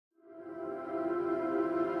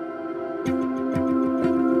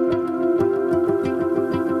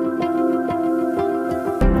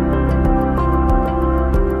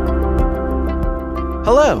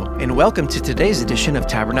Hello, and welcome to today's edition of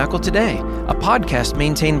Tabernacle Today, a podcast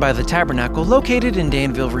maintained by the Tabernacle located in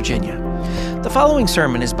Danville, Virginia. The following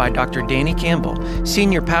sermon is by Dr. Danny Campbell,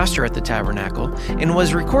 senior pastor at the Tabernacle, and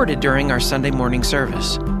was recorded during our Sunday morning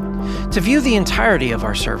service. To view the entirety of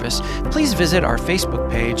our service, please visit our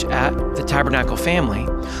Facebook page at The Tabernacle Family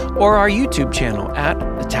or our YouTube channel at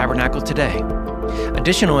The Tabernacle Today.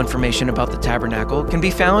 Additional information about the Tabernacle can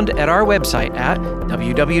be found at our website at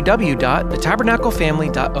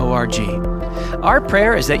www.thettabernaclefamily.org. Our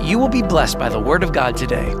prayer is that you will be blessed by the Word of God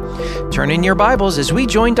today. Turn in your Bibles as we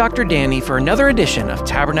join Dr. Danny for another edition of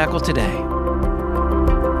Tabernacle Today.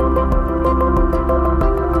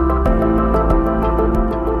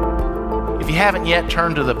 If you haven't yet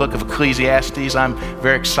turned to the book of Ecclesiastes, I'm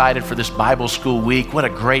very excited for this Bible school week. What a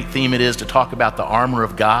great theme it is to talk about the armor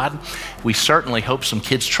of God. We certainly hope some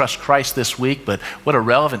kids trust Christ this week, but what a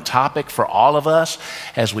relevant topic for all of us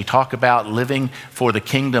as we talk about living for the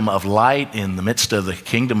kingdom of light in the midst of the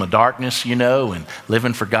kingdom of darkness, and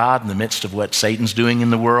living for God in the midst of what Satan's doing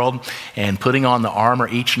in the world, and putting on the armor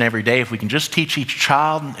each and every day. If we can just teach each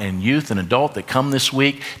child and youth and adult that come this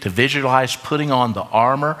week to visualize putting on the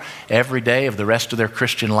armor every day of the rest of their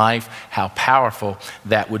Christian life, how powerful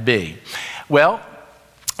that would be. Well,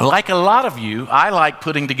 like a lot of you, I like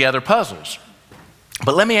putting together puzzles.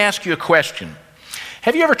 But let me ask you a question.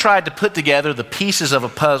 Have you ever tried to put together the pieces of a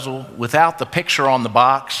puzzle without the picture on the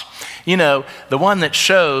box? The one that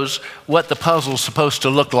shows what the puzzle's supposed to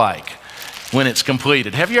look like when it's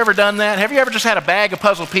completed. Have you ever done that? Have you ever just had a bag of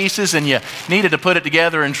puzzle pieces and you needed to put it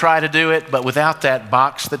together and try to do it, but without that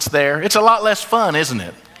box that's there? It's a lot less fun, isn't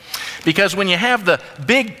it? Because when you have the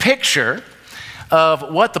big picture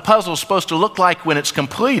of what the puzzle is supposed to look like when it's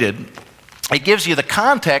completed, it gives you the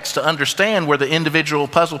context to understand where the individual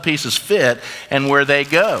puzzle pieces fit and where they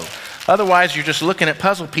go. Otherwise, you're just looking at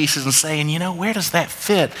puzzle pieces and saying, where does that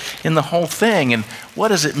fit in the whole thing? And what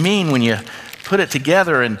does it mean when you put it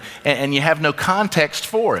together and you have no context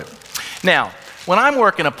for it? Now, when I'm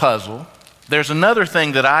working a puzzle, there's another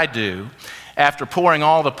thing that I do after pouring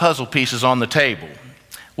all the puzzle pieces on the table.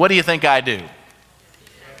 What do you think I do?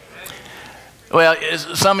 Well,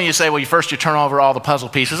 some of you say, well, first you turn over all the puzzle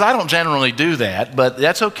pieces. I don't generally do that, but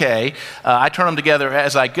that's okay. I turn them together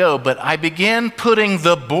as I go, but I begin putting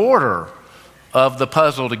the border of the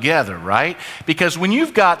puzzle together, right? Because when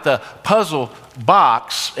you've got the puzzle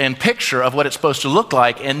box and picture of what it's supposed to look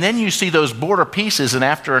like, and then you see those border pieces, and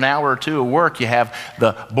after an hour or two of work, you have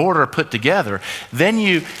the border put together, then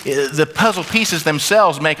the puzzle pieces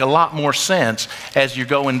themselves make a lot more sense as you're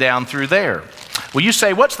going down through there. Well, you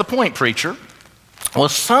say, what's the point, preacher? Well,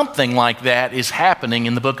 something like that is happening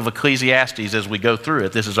in the book of Ecclesiastes as we go through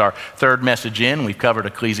it. This is our third message in. We've covered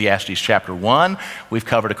Ecclesiastes chapter 1. We've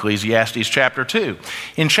covered Ecclesiastes chapter 2.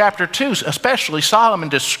 In chapter 2, especially, Solomon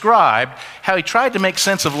described how he tried to make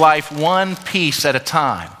sense of life one piece at a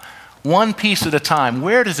time. One piece at a time.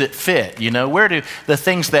 Where does it fit? Where do the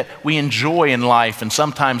things that we enjoy in life and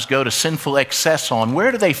sometimes go to sinful excess on,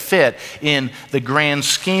 where do they fit in the grand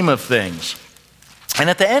scheme of things? And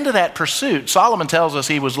at the end of that pursuit, Solomon tells us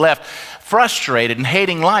he was left frustrated and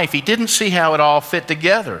hating life. He didn't see how it all fit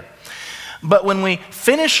together. But when we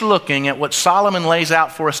finish looking at what Solomon lays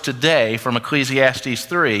out for us today from Ecclesiastes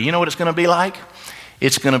 3, you know what it's going to be like?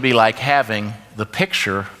 It's going to be like having the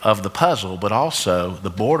picture of the puzzle, but also the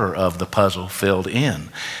border of the puzzle filled in.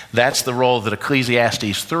 That's the role that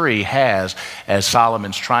Ecclesiastes 3 has as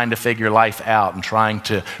Solomon's trying to figure life out and trying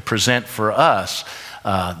to present for us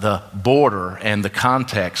the border and the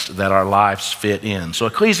context that our lives fit in. So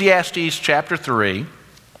Ecclesiastes chapter 3,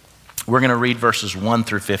 we're going to read verses 1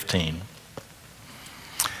 through 15.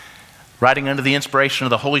 Writing under the inspiration of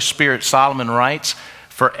the Holy Spirit, Solomon writes,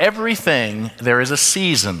 "For everything there is a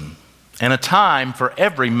season and a time for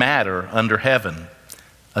every matter under heaven,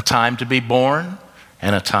 a time to be born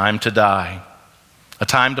and a time to die, a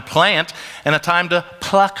time to plant and a time to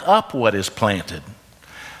pluck up what is planted,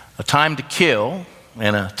 a time to kill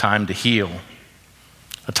and a time to heal,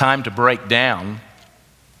 a time to break down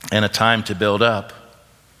and a time to build up,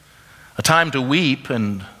 a time to weep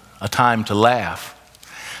and a time to laugh,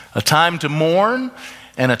 a time to mourn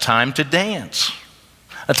and a time to dance,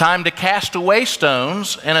 a time to cast away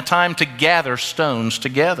stones and a time to gather stones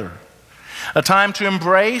together, a time to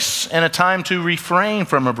embrace and a time to refrain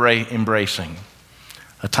from embracing,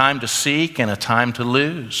 a time to seek and a time to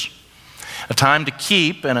lose, a time to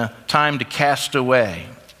keep and a time to cast away,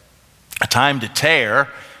 a time to tear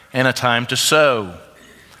and a time to sow,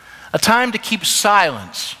 a time to keep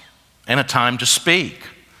silence and a time to speak,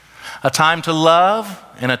 a time to love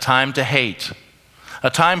and a time to hate, a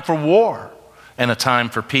time for war and a time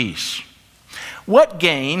for peace. What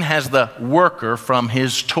gain has the worker from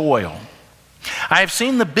his toil? I have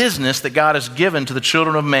seen the business that God has given to the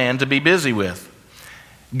children of man to be busy with.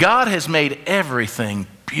 God has made everything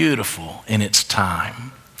beautiful in its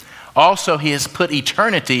time. Also, he has put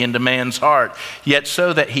eternity into man's heart, yet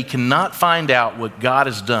so that he cannot find out what God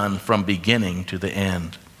has done from beginning to the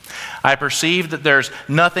end. I perceive that there's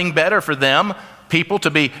nothing better for them, people, to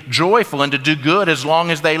be joyful and to do good as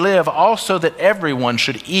long as they live. Also, that everyone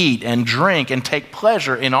should eat and drink and take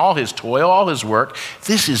pleasure in all his toil, all his work.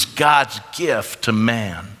 This is God's gift to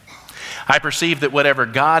man. I perceive that whatever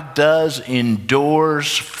God does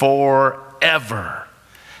endures forever.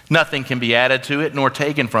 Nothing can be added to it nor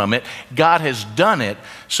taken from it. God has done it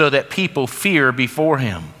so that people fear before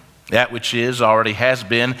him. That which is already has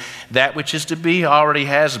been. That which is to be already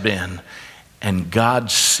has been. And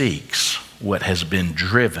God seeks what has been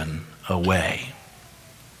driven away.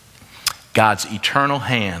 God's eternal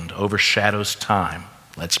hand overshadows time.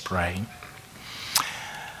 Let's pray.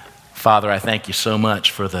 Father, I thank you so much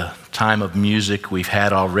for the time of music we've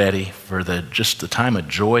had already, for just the time of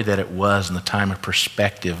joy that it was, and the time of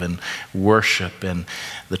perspective and worship, and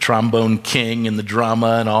the trombone king and the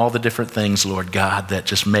drama and all the different things, Lord God, that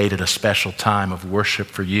just made it a special time of worship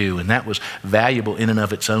for you. And that was valuable in and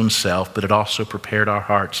of its own self, but it also prepared our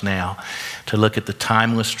hearts now to look at the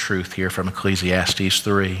timeless truth here from Ecclesiastes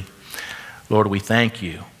 3. Lord, we thank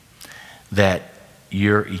you that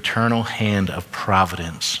your eternal hand of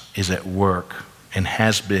providence is at work and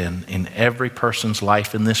has been in every person's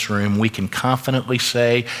life in this room. We can confidently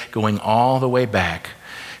say, going all the way back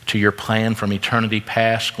to your plan from eternity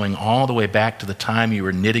past, going all the way back to the time you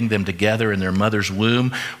were knitting them together in their mother's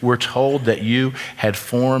womb, we're told that you had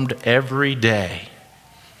formed every day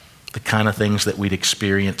the kind of things that we'd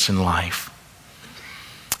experience in life.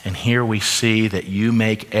 And here we see that you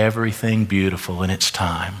make everything beautiful in its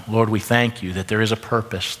time. Lord, we thank you that there is a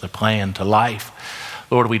purpose, the plan to life.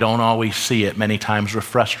 Lord, we don't always see it. Many times we're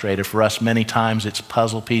frustrated. For us, many times it's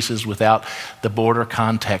puzzle pieces without the border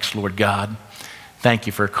context, Lord God. Thank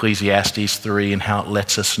you for Ecclesiastes 3 and how it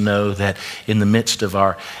lets us know that in the midst of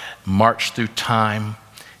our march through time,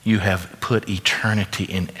 you have put eternity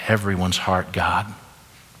in everyone's heart, God.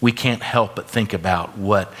 We can't help but think about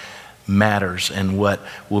what matters and what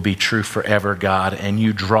will be true forever, God. And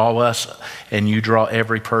you draw us and you draw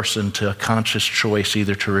every person to a conscious choice,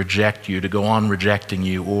 either to reject you, to go on rejecting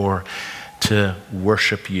you, or to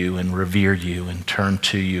worship you and revere you and turn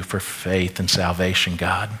to you for faith and salvation,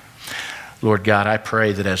 God. Lord God, I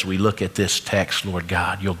pray that as we look at this text, Lord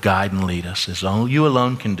God, you'll guide and lead us as only you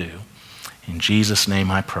alone can do. In Jesus'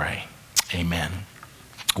 name I pray. Amen.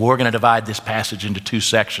 We're going to divide this passage into two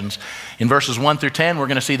sections. In verses 1 through 10, we're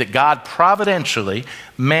going to see that God providentially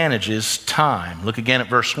manages time. Look again at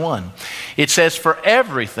verse 1. It says, "For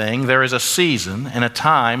everything there is a season and a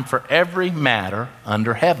time for every matter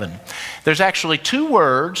under heaven." There's actually two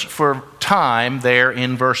words for time there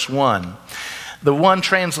in verse 1. The one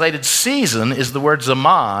translated season is the word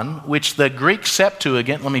zeman, which the Greek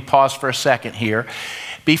Septuagint, let me pause for a second here.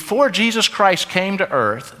 Before Jesus Christ came to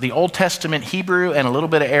earth, the Old Testament Hebrew and a little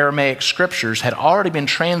bit of Aramaic scriptures had already been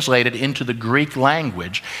translated into the Greek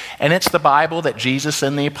language. And it's the Bible that Jesus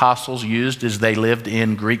and the apostles used as they lived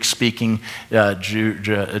in Greek-speaking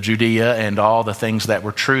Judea and all the things that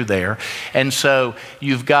were true there. And so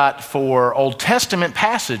you've got, for Old Testament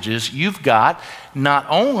passages, you've got not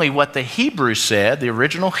only what the Hebrew said, the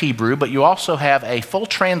original Hebrew, but you also have a full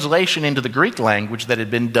translation into the Greek language that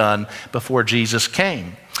had been done before Jesus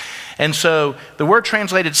came. And so the word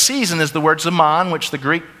translated season is the word zeman, which the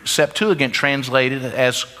Greek Septuagint translated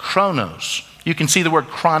as chronos. You can see the word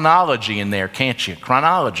chronology in there, can't you?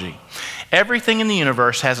 Chronology. Everything in the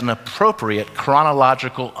universe has an appropriate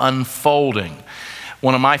chronological unfolding.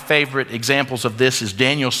 One of my favorite examples of this is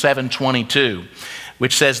Daniel 7:22.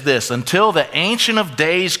 Which says this: "Until the Ancient of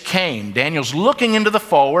Days came." Daniel's looking into the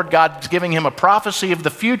forward. God's giving him a prophecy of the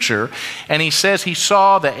future. And he says he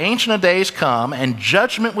saw the Ancient of Days come, and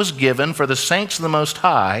judgment was given for the saints of the Most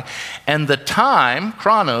High. And the time,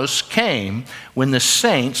 chronos, came when the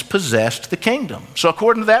saints possessed the kingdom. So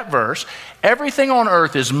according to that verse, everything on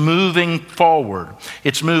earth is moving forward.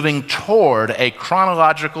 It's moving toward a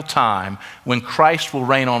chronological time when Christ will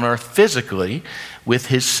reign on earth physically with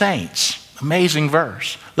his saints. Amazing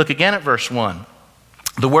verse. Look again at verse 1.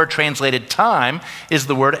 The word translated time is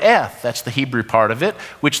the word eth. That's the Hebrew part of it,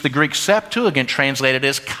 which the Greek Septuagint translated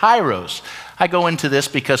as Kairos. I go into this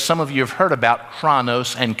because some of you have heard about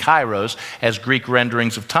chronos and Kairos as Greek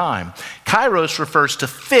renderings of time. Kairos refers to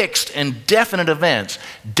fixed and definite events,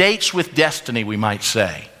 dates with destiny, we might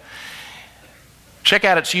say. Check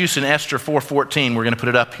out its use in Esther 4:14. We're going to put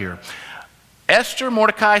it up here. Esther,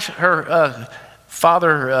 Mordecai, her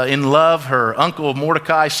father-in-law, her uncle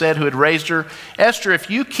Mordecai said, who had raised her, Esther, if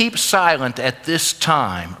you keep silent at this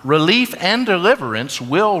time, relief and deliverance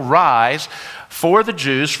will rise for the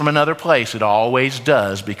Jews from another place. It always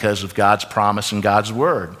does because of God's promise and God's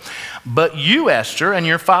word. But you, Esther, and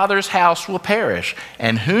your father's house will perish.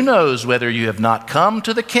 And who knows whether you have not come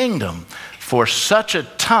to the kingdom for such a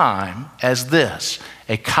time as this,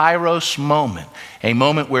 a Kairos moment, a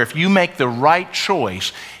moment where if you make the right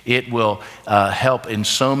choice, it will help in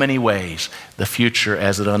so many ways the future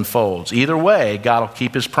as it unfolds. Either way, God will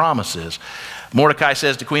keep his promises. Mordecai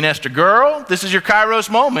says to Queen Esther, girl, this is your Kairos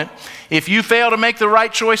moment. If you fail to make the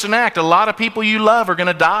right choice and act, a lot of people you love are going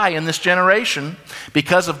to die in this generation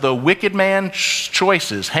because of the wicked man's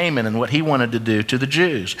choices, Haman, and what he wanted to do to the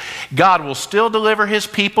Jews. God will still deliver his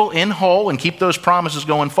people in whole and keep those promises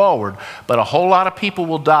going forward, but a whole lot of people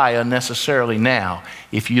will die unnecessarily now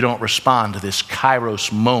if you don't respond to this Kairos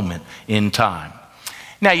moment in time.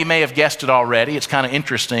 Now, you may have guessed it already. It's kind of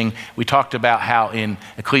interesting. We talked about how in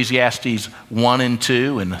Ecclesiastes 1 and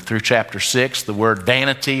 2 and through chapter 6, the word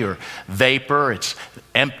vanity or vapor, it's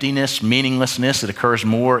emptiness, meaninglessness. It occurs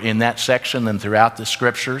more in that section than throughout the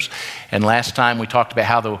scriptures. And last time we talked about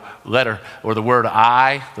how the letter or the word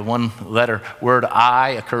I, the one letter word I,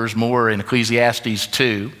 occurs more in Ecclesiastes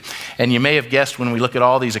 2. And you may have guessed when we look at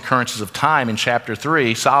all these occurrences of time in chapter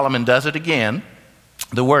 3, Solomon does it again.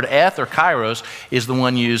 The word eth or kairos is the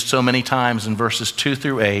one used so many times in verses 2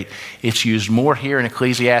 through 8. It's used more here in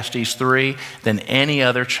Ecclesiastes 3 than any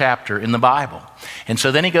other chapter in the Bible. And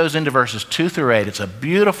so then he goes into verses 2 through 8. It's a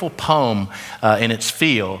beautiful poem in its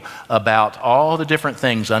feel about all the different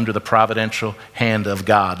things under the providential hand of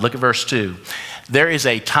God. Look at verse 2. There is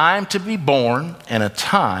a time to be born and a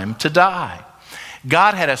time to die.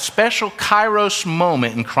 God had a special kairos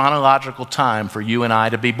moment in chronological time for you and I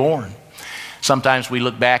to be born. Sometimes we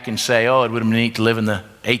look back and say, oh, it would have been neat to live in the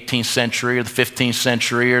 18th century or the 15th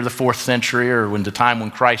century or the 4th century or when the time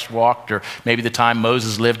when Christ walked or maybe the time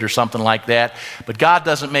Moses lived or something like that. But God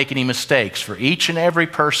doesn't make any mistakes. For each and every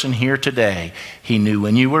person here today, he knew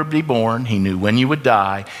when you were to be born, he knew when you would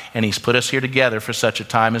die, and he's put us here together for such a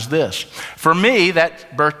time as this. For me,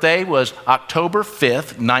 that birthday was October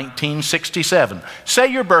 5th, 1967. Say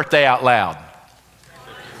your birthday out loud.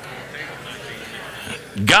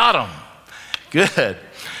 Got 'em. Good.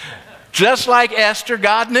 Just like Esther,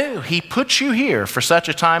 God knew. He put you here for such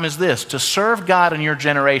a time as this to serve God in your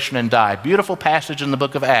generation and die. Beautiful passage in the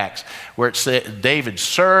book of Acts where it said David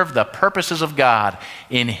served the purposes of God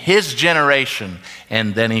in his generation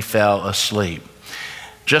and then he fell asleep.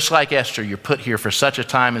 Just like Esther, you're put here for such a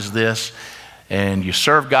time as this and you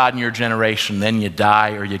serve God in your generation, then you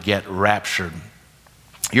die or you get raptured.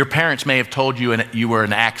 Your parents may have told you you were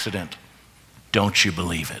an accident. Don't you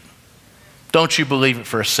believe it? Don't you believe it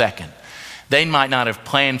for a second. They might not have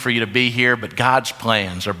planned for you to be here, but God's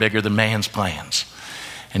plans are bigger than man's plans.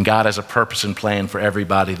 And God has a purpose and plan for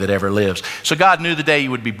everybody that ever lives. So God knew the day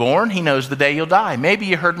you would be born. He knows the day you'll die. Maybe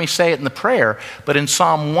you heard me say it in the prayer, but in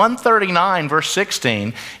Psalm 139, verse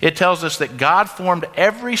 16, it tells us that God formed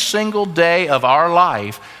every single day of our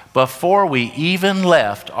life before we even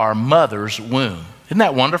left our mother's womb. Isn't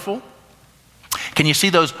that wonderful? Can you see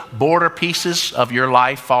those border pieces of your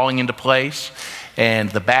life falling into place and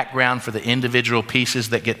the background for the individual pieces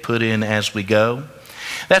that get put in as we go?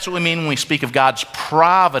 That's what we mean when we speak of God's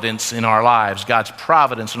providence in our lives, God's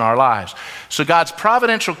providence in our lives. So God's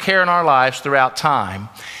providential care in our lives throughout time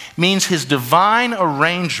means his divine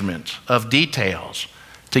arrangement of details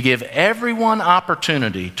to give everyone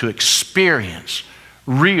opportunity to experience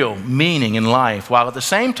real meaning in life, while at the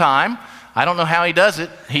same time, I don't know how he does it.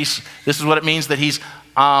 This is what it means that he's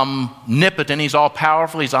omnipotent, he's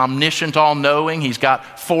all-powerful, he's omniscient, all-knowing, he's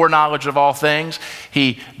got foreknowledge of all things.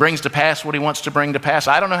 He brings to pass what he wants to bring to pass.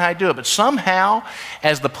 I don't know how he do it, but somehow,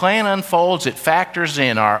 as the plan unfolds, it factors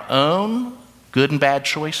in our own good and bad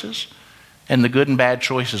choices and the good and bad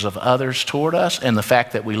choices of others toward us, and the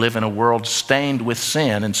fact that we live in a world stained with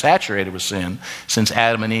sin and saturated with sin since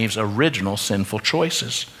Adam and Eve's original sinful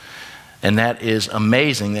choices. And that is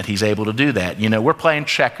amazing that he's able to do that. You know, we're playing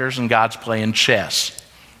checkers and God's playing chess,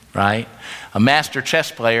 right? A master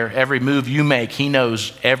chess player, every move you make, he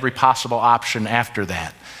knows every possible option after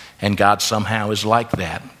that. And God somehow is like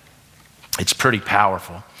that. It's pretty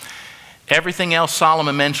powerful. Everything else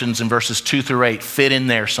Solomon mentions in verses 2 through 8 fit in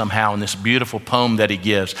there somehow in this beautiful poem that he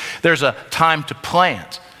gives. There's a time to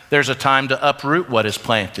plant. There's a time to uproot what is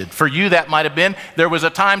planted. For you, that might have been, there was a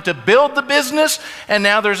time to build the business, and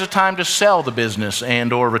now there's a time to sell the business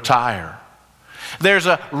and or retire. There's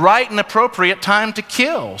a right and appropriate time to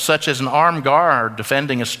kill, such as an armed guard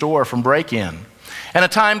defending a store from break-in, and a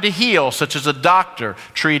time to heal, such as a doctor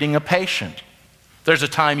treating a patient. There's a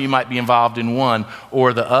time you might be involved in one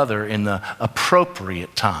or the other in the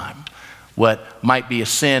appropriate time. What might be a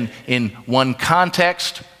sin in one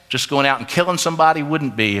context, just going out and killing somebody,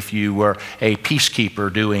 wouldn't be if you were a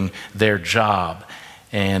peacekeeper doing their job.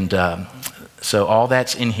 And so all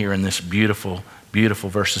that's in here in this beautiful, beautiful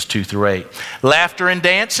verses 2 through 8. Laughter and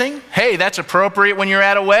dancing, hey, that's appropriate when you're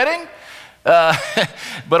at a wedding.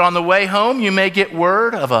 But on the way home, you may get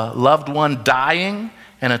word of a loved one dying,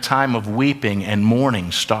 and a time of weeping and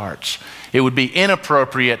mourning starts. It would be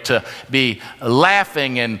inappropriate to be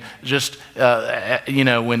laughing and just,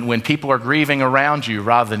 when people are grieving around you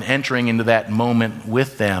rather than entering into that moment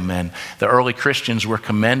with them. And the early Christians were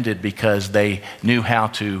commended because they knew how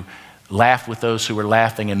to laugh with those who were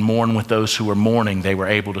laughing and mourn with those who were mourning. They were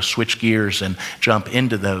able to switch gears and jump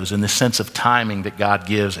into those in the sense of timing that God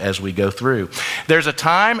gives as we go through. There's a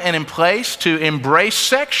time and a place to embrace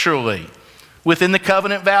sexually within the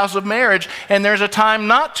covenant vows of marriage, and there's a time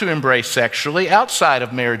not to embrace sexually outside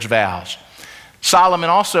of marriage vows.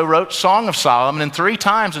 Solomon also wrote Song of Solomon, and 3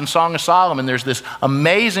 times in Song of Solomon there's this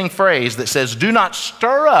amazing phrase that says, do not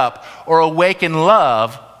stir up or awaken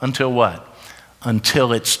love until what?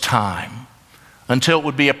 Until it's time. Until it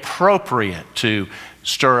would be appropriate to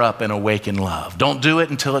stir up and awaken love. Don't do it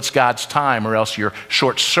until it's God's time, or else you're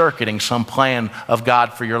short-circuiting some plan of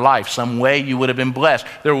God for your life, some way you would have been blessed.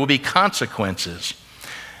 There will be consequences.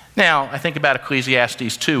 Now, I think about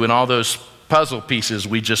Ecclesiastes 2 and all those puzzle pieces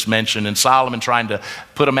we just mentioned, and Solomon trying to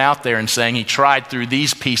put them out there and saying he tried through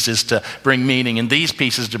these pieces to bring meaning and these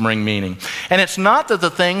pieces to bring meaning. And it's not that the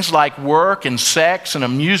things like work and sex and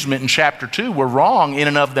amusement in chapter 2 were wrong in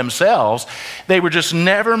and of themselves. They were just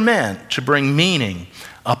never meant to bring meaning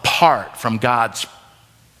apart from God's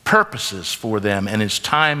purposes for them and his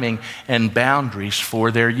timing and boundaries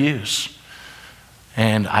for their use.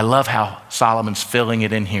 And I love how Solomon's filling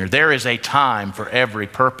it in here. There is a time for every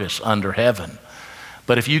purpose under heaven.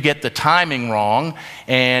 But if you get the timing wrong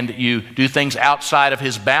and you do things outside of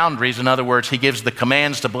his boundaries, in other words, he gives the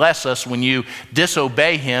commands to bless us. When you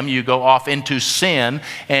disobey him, you go off into sin,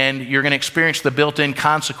 and you're going to experience the built-in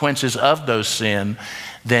consequences of those sin.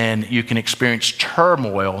 Then you can experience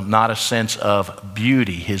turmoil, not a sense of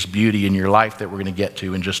beauty, his beauty in your life that we're going to get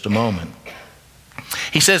to in just a moment.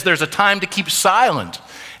 He says there's a time to keep silent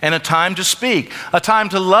and a time to speak, a time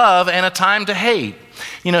to love and a time to hate.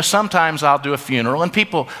 You know, sometimes I'll do a funeral and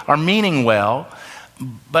people are meaning well,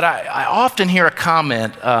 but I often hear a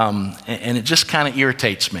comment and it just kind of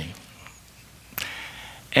irritates me.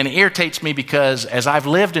 And it irritates me because as I've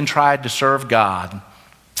lived and tried to serve God,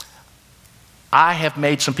 I have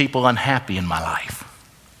made some people unhappy in my life.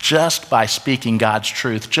 Just by speaking God's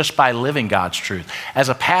truth, just by living God's truth. As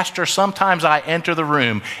a pastor, sometimes I enter the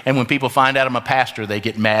room, and when people find out I'm a pastor, they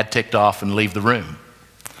get mad, ticked off, and leave the room.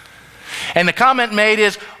 And the comment made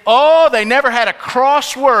is, oh, they never had a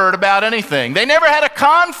cross word about anything. They never had a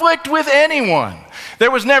conflict with anyone.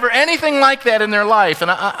 There was never anything like that in their life.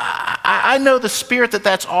 And I know the spirit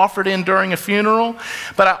that's offered in during a funeral,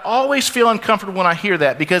 but I always feel uncomfortable when I hear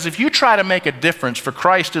that, because if you try to make a difference for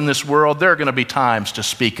Christ in this world, there are going to be times to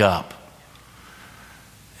speak up.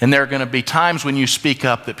 And there are going to be times when you speak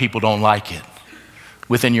up that people don't like it.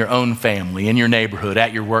 Within your own family, in your neighborhood,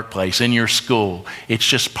 at your workplace, in your school. It's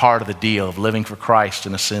just part of the deal of living for Christ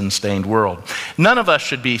in a sin-stained world. None of us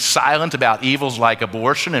should be silent about evils like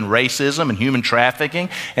abortion and racism and human trafficking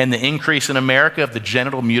and the increase in America of the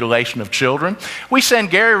genital mutilation of children. We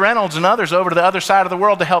send Gary Reynolds and others over to the other side of the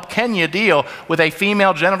world to help Kenya deal with a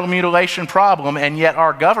female genital mutilation problem, and yet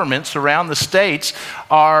our governments around the states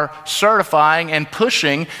are certifying and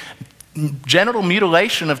pushing genital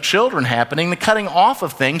mutilation of children happening, the cutting off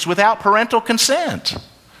of things without parental consent.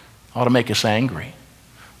 Ought to make us angry,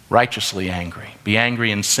 righteously angry. Be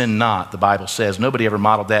angry and sin not, the Bible says. Nobody ever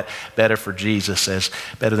modeled that better for Jesus. As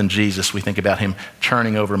better than Jesus, we think about him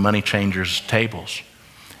turning over money changers' tables.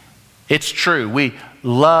 It's true, we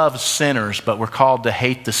love sinners, but we're called to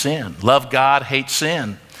hate the sin. Love God, hate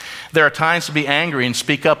sin. There are times to be angry and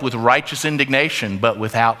speak up with righteous indignation, but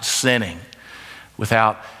without sinning,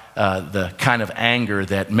 without the kind of anger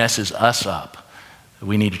that messes us up.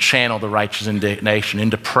 We need to channel the righteous indignation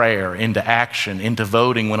into prayer, into action, into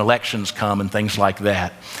voting when elections come and things like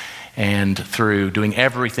that. And through doing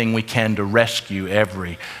everything we can to rescue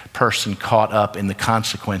every person caught up in the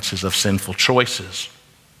consequences of sinful choices.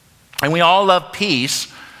 And we all love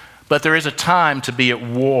peace, but there is a time to be at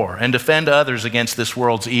war and defend others against this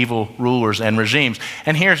world's evil rulers and regimes.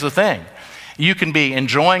 And here's the thing. You can be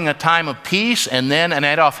enjoying a time of peace, and then an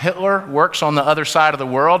Adolf Hitler works on the other side of the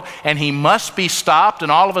world, and he must be stopped,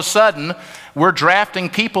 and all of a sudden, we're drafting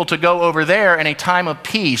people to go over there, and a time of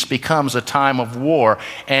peace becomes a time of war.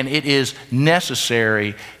 And it is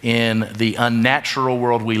necessary in the unnatural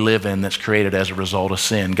world we live in that's created as a result of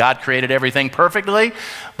sin. God created everything perfectly,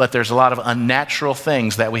 but there's a lot of unnatural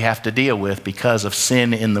things that we have to deal with because of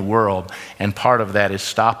sin in the world. And part of that is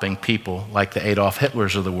stopping people like the Adolf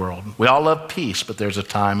Hitlers of the world. We all love peace, but there's a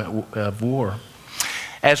time of war.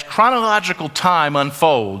 As chronological time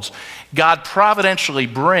unfolds, God providentially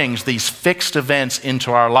brings these fixed events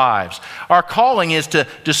into our lives. Our calling is to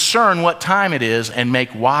discern what time it is and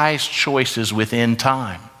make wise choices within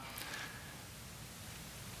time.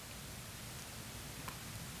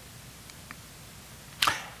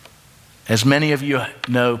 As many of you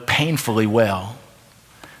know painfully well,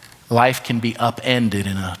 life can be upended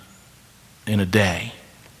in a day.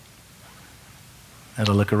 As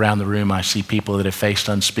I look around the room, I see people that have faced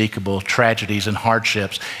unspeakable tragedies and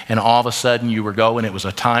hardships, and all of a sudden you were going, it was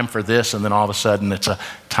a time for this, and then all of a sudden it's a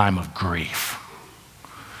time of grief.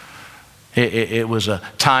 It was a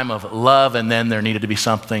time of love, and then there needed to be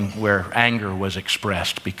something where anger was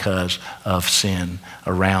expressed because of sin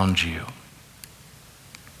around you.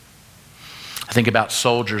 I think about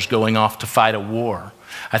soldiers going off to fight a war.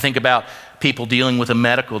 I think about people dealing with a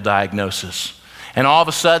medical diagnosis. And all of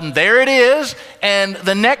a sudden, there it is, and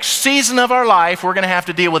the next season of our life, we're going to have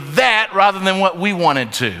to deal with that rather than what we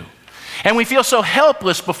wanted to. And we feel so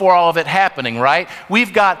helpless before all of it happening, right?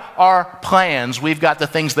 We've got our plans. We've got the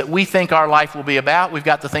things that we think our life will be about. We've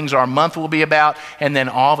got the things our month will be about. And then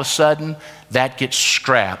all of a sudden, that gets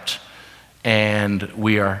scrapped, and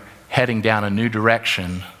we are heading down a new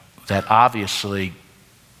direction that obviously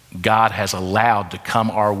God has allowed to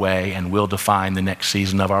come our way and will define the next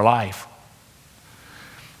season of our life.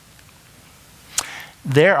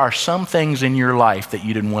 There are some things in your life that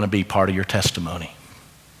you didn't want to be part of your testimony.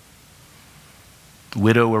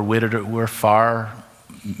 Widow or widower far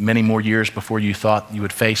many more years before you thought you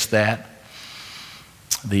would face that.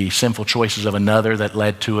 The sinful choices of another that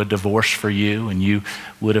led to a divorce for you, and you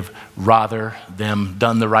would have rather them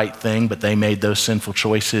done the right thing, but they made those sinful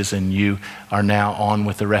choices, and you are now on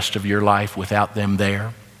with the rest of your life without them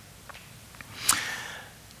there.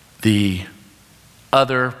 The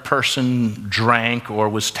other person drank or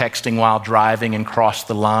was texting while driving and crossed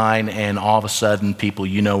the line, and all of a sudden people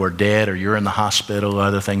you know are dead, or you're in the hospital, or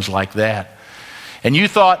other things like that. And you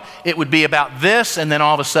thought it would be about this, and then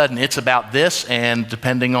all of a sudden it's about this, and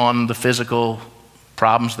depending on the physical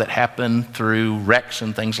problems that happen through wrecks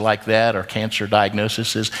and things like that, or cancer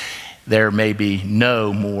diagnoses, there may be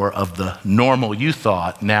no more of the normal you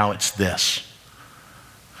thought. Now it's this.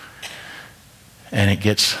 And it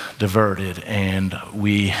gets diverted, and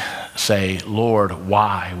we say, Lord,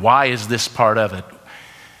 why? Why is this part of it?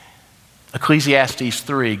 Ecclesiastes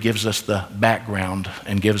 3 gives us the background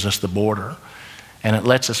and gives us the border. And it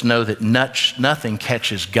lets us know that nothing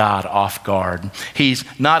catches God off guard. He's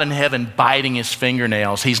not in heaven biting his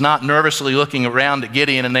fingernails. He's not nervously looking around at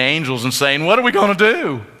Gideon and the angels and saying, what are we going to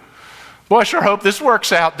do? Boy, I sure hope this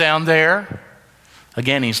works out down there.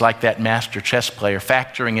 Again, he's like that master chess player,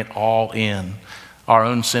 factoring it all in. Our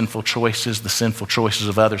own sinful choices, the sinful choices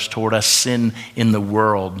of others toward us, sin in the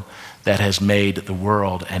world that has made the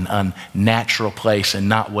world an unnatural place, and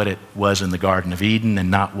not what it was in the Garden of Eden, and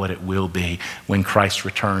not what it will be when Christ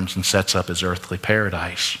returns and sets up his earthly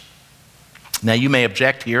paradise. Now, you may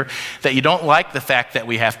object here that you don't like the fact that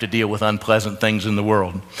we have to deal with unpleasant things in the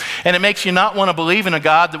world. And it makes you not want to believe in a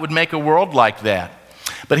God that would make a world like that.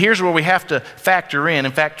 But here's where we have to factor in.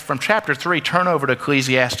 In fact, from chapter 3, turn over to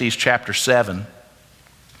Ecclesiastes chapter 7.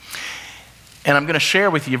 And I'm going to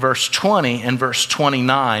share with you verse 20 and verse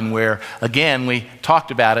 29, where, again, we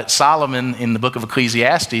talked about it. Solomon, in the book of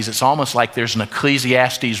Ecclesiastes, it's almost like there's an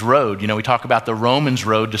Ecclesiastes road. You know, we talk about the Romans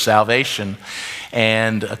road to salvation.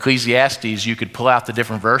 And Ecclesiastes, you could pull out the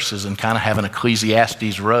different verses and kind of have an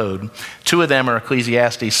Ecclesiastes road. Two of them are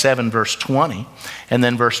Ecclesiastes 7, verse 20, and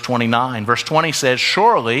then verse 29. Verse 20 says,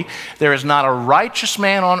 surely there is not a righteous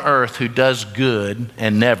man on earth who does good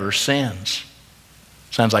and never sins.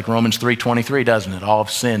 Sounds like Romans 3:23, doesn't it? All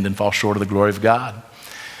have sinned and fall short of the glory of God.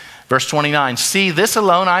 Verse 29, see, this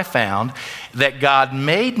alone I found, that God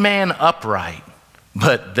made man upright,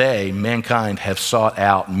 but they, mankind, have sought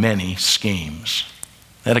out many schemes.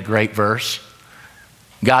 Isn't that a great verse?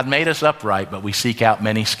 God made us upright, but we seek out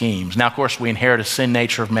many schemes. Now, of course, we inherit a sin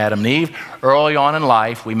nature from Adam and Eve. Early on in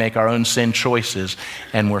life, we make our own sin choices,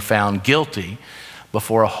 and we're found guilty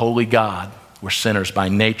before a holy God. We're sinners by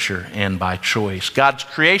nature and by choice. God's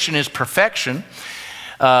creation is perfection.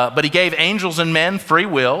 But he gave angels and men free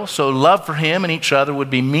will, so love for him and each other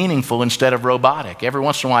would be meaningful instead of robotic. Every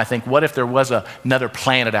once in a while I think, what if there was another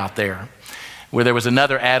planet out there where there was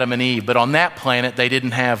another Adam and Eve, but on that planet they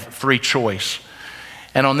didn't have free choice.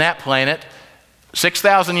 And on that planet,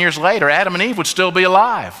 6,000 years later, Adam and Eve would still be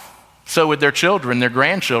alive. So would their children, their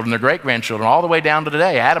grandchildren, their great-grandchildren, all the way down to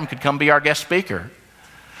today. Adam could come be our guest speaker.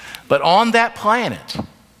 But on that planet,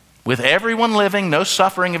 with everyone living, no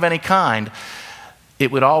suffering of any kind,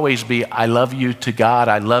 it would always be, I love you to God,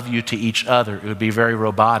 I love you to each other. It would be very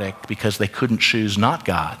robotic because they couldn't choose not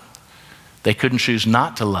God. They couldn't choose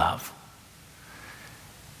not to love.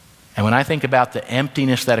 And when I think about the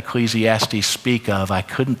emptiness that Ecclesiastes speak of, I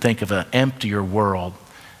couldn't think of an emptier world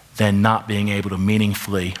than not being able to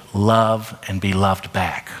meaningfully love and be loved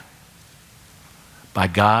back by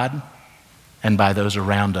God and by those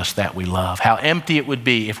around us that we love. How empty it would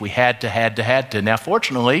be if we had to. Now,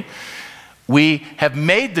 fortunately, we have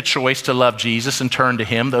made the choice to love Jesus and turn to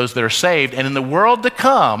him, those that are saved, and in the world to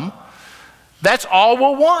come, that's all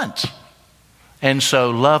we'll want. And so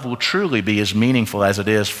love will truly be as meaningful as it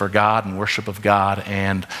is for God and worship of God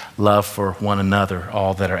and love for one another,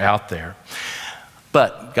 all that are out there.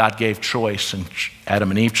 But God gave choice, and Adam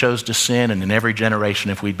and Eve chose to sin, and in every generation,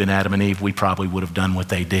 if we'd been Adam and Eve, we probably would have done what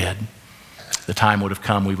they did. The time would have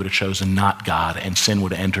come, we would have chosen not God, and sin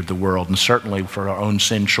would have entered the world. And certainly for our own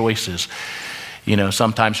sin choices, you know,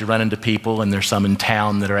 sometimes you run into people, and there's some in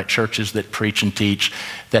town that are at churches that preach and teach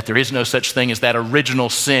that there is no such thing as that original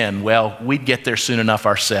sin. Well, we'd get there soon enough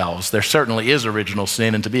ourselves. There certainly is original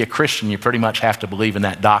sin, and to be a Christian, you pretty much have to believe in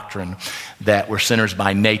that doctrine that we're sinners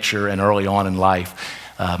by nature and early on in life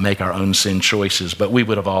make our own sin choices. But we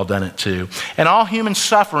would have all done it too. And all human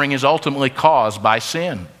suffering is ultimately caused by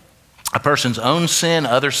sin. A person's own sin,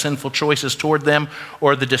 other sinful choices toward them,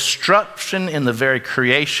 or the destruction in the very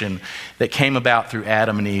creation that came about through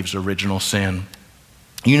Adam and Eve's original sin.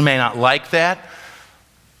 You may not like that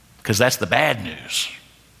because that's the bad news.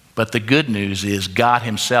 But the good news is God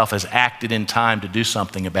himself has acted in time to do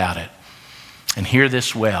something about it. And hear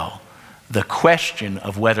this well, the question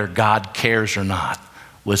of whether God cares or not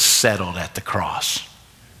was settled at the cross.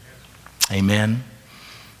 Amen.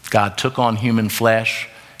 God took on human flesh,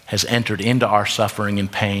 has entered into our suffering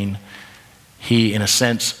and pain. He, in a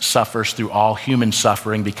sense, suffers through all human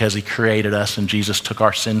suffering because he created us and Jesus took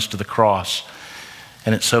our sins to the cross.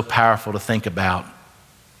 And it's so powerful to think about.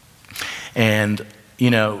 And, you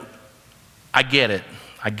know, I get it.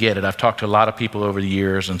 I've talked to a lot of people over the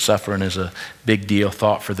years, and suffering is a big deal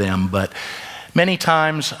thought for them. But many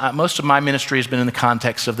times, most of my ministry has been in the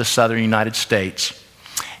context of the southern United States.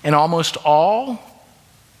 And almost all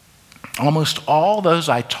those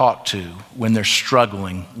I talk to when they're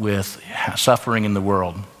struggling with suffering in the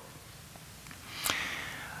world,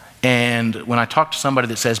 and when I talk to somebody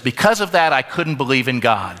that says, because of that, I couldn't believe in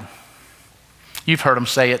God. You've heard them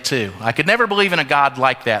say it too. I could never believe in a God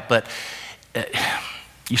like that, but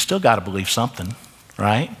you still got to believe something,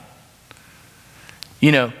 right?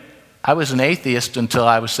 You know, I was an atheist until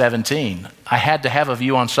I was 17. I had to have a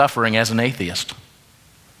view on suffering as an atheist.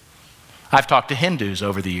 I've talked to Hindus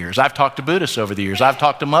over the years. I've talked to Buddhists over the years. I've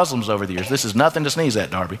talked to Muslims over the years. This is nothing to sneeze at,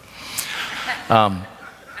 Darby.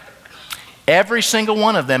 Every single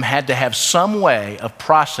one of them had to have some way of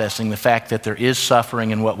processing the fact that there is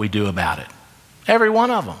suffering and what we do about it. Every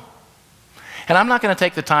one of them. And I'm not going to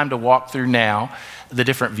take the time to walk through now the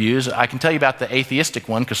different views. I can tell you about the atheistic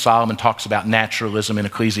one because Solomon talks about naturalism in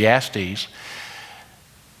Ecclesiastes.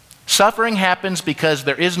 Suffering happens because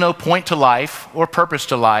there is no point to life or purpose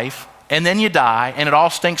to life, and then you die, and it all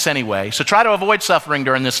stinks anyway. So try to avoid suffering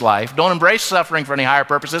during this life. Don't embrace suffering for any higher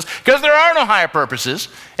purposes, because there are no higher purposes,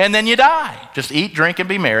 and then you die. Just eat, drink, and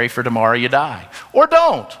be merry, for tomorrow you die. Or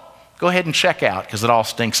don't. Go ahead and check out, because it all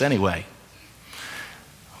stinks anyway.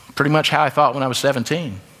 Pretty much how I thought when I was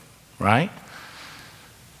 17, right?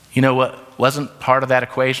 You know what wasn't part of that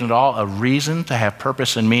equation at all? A reason to have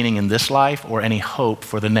purpose and meaning in this life or any hope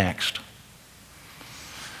for the next.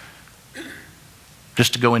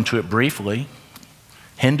 Just to go into it briefly,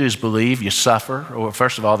 Hindus believe you suffer, or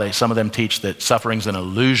first of all, some of them teach that suffering's an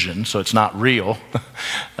illusion, so it's not real.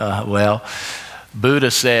 Well,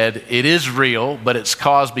 Buddha said it is real, but it's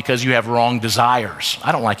caused because you have wrong desires.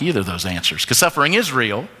 I don't like either of those answers, because suffering is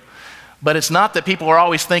real, but it's not that people are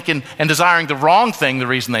always thinking and desiring the wrong thing the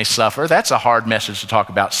reason they suffer. That's a hard message to talk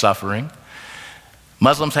about suffering.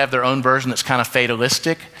 Muslims have their own version that's kind of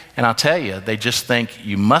fatalistic. And I'll tell you, they just think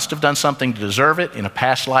you must have done something to deserve it in a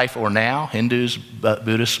past life or now. Hindus,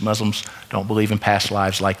 Buddhists, Muslims don't believe in past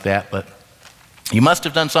lives like that, but you must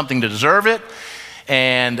have done something to deserve it,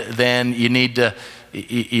 and then you need to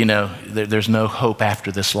there's no hope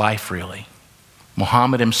after this life, really.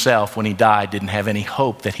 Muhammad himself, when he died, didn't have any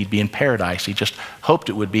hope that he'd be in paradise. He just hoped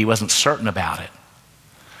it would be, wasn't certain about it.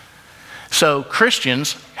 So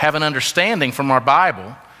Christians have an understanding from our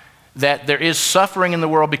Bible that there is suffering in the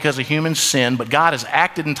world because of human sin, but God has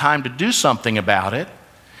acted in time to do something about it.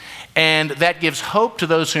 And that gives hope to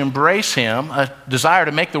those who embrace him, a desire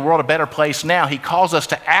to make the world a better place now. He calls us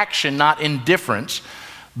to action, not indifference.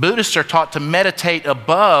 Buddhists are taught to meditate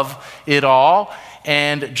above it all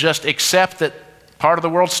and just accept that part of the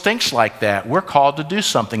world stinks like that. We're called to do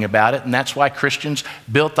something about it, and that's why Christians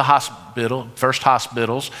built the first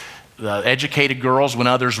hospitals, educated girls when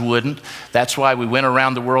others wouldn't. That's why we went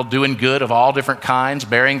around the world doing good of all different kinds,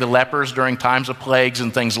 burying the lepers during times of plagues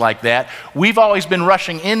and things like that. We've always been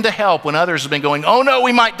rushing in to help when others have been going, oh no,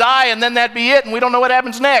 we might die and then that'd be it and we don't know what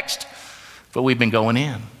happens next. But we've been going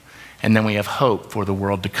in. And then we have hope for the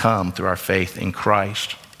world to come through our faith in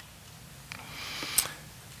Christ.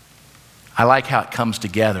 I like how it comes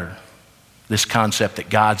together, this concept that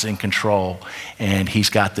God's in control and he's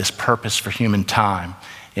got this purpose for human time.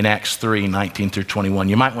 In Acts 3, 19 through 21.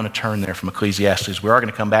 You might want to turn there from Ecclesiastes. We are going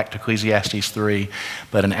to come back to Ecclesiastes 3,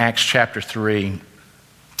 but in Acts chapter 3,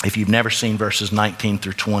 if you've never seen verses 19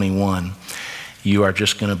 through 21, you are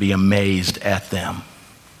just going to be amazed at them.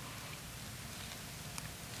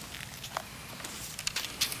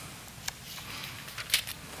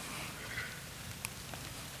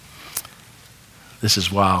 This is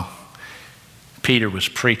while Peter was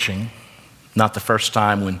preaching, not the first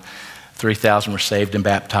time when 3,000 were saved and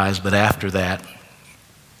baptized, but after that.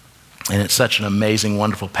 And it's such an amazing,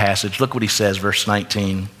 wonderful passage. Look what he says, verse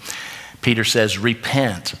 19. Peter says,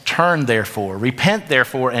 repent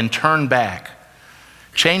therefore and turn back.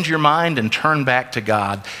 Change your mind and turn back to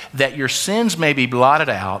God, that your sins may be blotted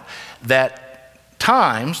out, that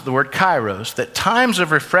times, the word Kairos, that times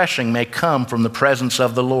of refreshing may come from the presence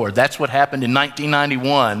of the Lord. That's what happened in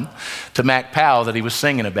 1991 to Mac Powell that he was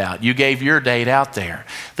singing about. You gave your date out there.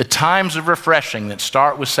 The times of refreshing that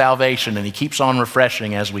start with salvation, and he keeps on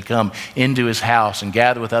refreshing as we come into his house and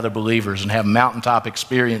gather with other believers and have mountaintop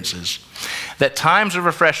experiences. That times of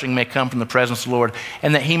refreshing may come from the presence of the Lord,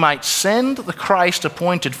 and that he might send the Christ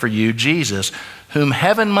appointed for you, Jesus, whom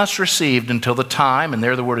heaven must receive until the time, and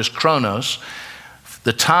there the word is chronos,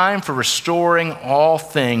 the time for restoring all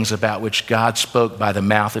things about which God spoke by the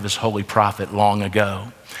mouth of his holy prophet long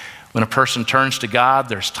ago. When a person turns to God,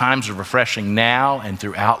 there's times of refreshing now and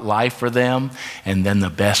throughout life for them, and then the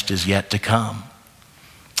best is yet to come.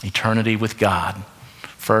 Eternity with God,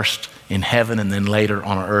 first in heaven and then later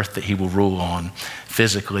on earth that he will rule on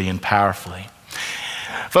physically and powerfully.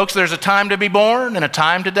 Folks, there's a time to be born and a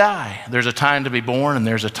time to die. There's a time to be born and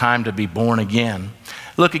there's a time to be born again.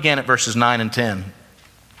 Look again at verses 9 and 10.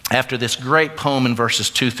 After this great poem in verses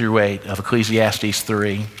 2 through 8 of Ecclesiastes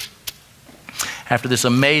 3, after this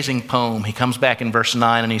amazing poem, he comes back in verse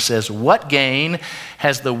 9 and he says, what gain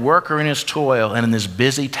has the worker in his toil and in this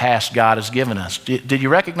busy task God has given us? Did you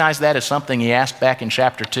recognize that as something he asked back in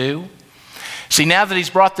chapter 2? See, now that he's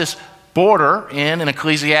brought this border in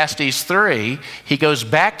Ecclesiastes 3, he goes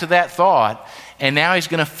back to that thought, and now he's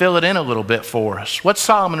going to fill it in a little bit for us. What's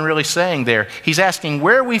Solomon really saying there? He's asking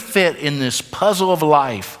where we fit in this puzzle of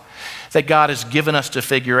life that God has given us to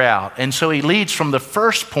figure out. And so he leads from the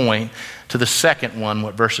first point to the second one,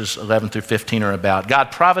 what verses 11 through 15 are about.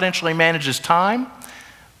 God providentially manages time,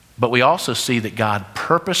 but we also see that God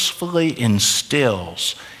purposefully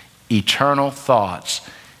instills eternal thoughts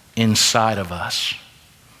inside of us.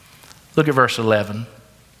 Look at verse 11.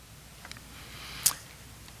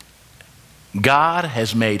 God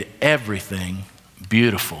has made everything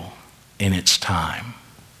beautiful in its time.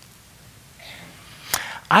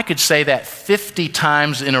 I could say that 50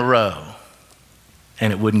 times in a row,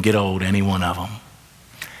 and it wouldn't get old, any one of them.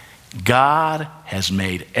 God has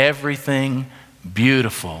made everything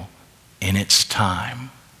beautiful in its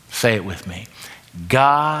time. Say it with me.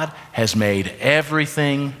 God has made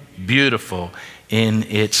everything beautiful in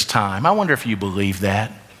its time. I wonder if you believe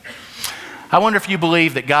that. I wonder if you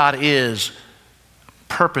believe that God is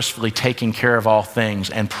purposefully taking care of all things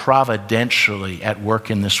and providentially at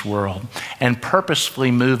work in this world and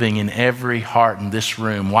purposefully moving in every heart in this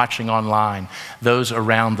room, watching online, those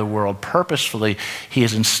around the world. Purposefully, he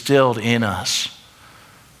has instilled in us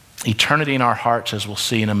eternity in our hearts, as we'll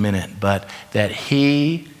see in a minute, but that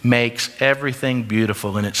he makes everything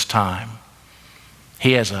beautiful in its time.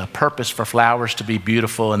 He has a purpose for flowers to be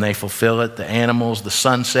beautiful, and they fulfill it. The animals, the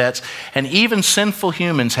sunsets, and even sinful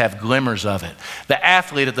humans have glimmers of it. The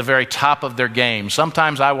athlete at the very top of their game.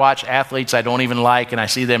 Sometimes I watch athletes I don't even like, and I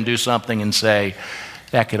see them do something and say,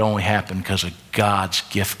 that could only happen because of God's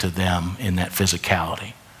gift to them in that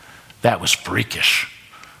physicality. That was freakish.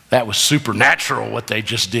 That was supernatural what they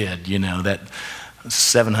just did, that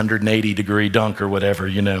 780-degree dunk or whatever,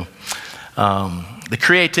 The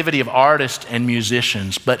creativity of artists and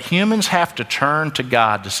musicians, but humans have to turn to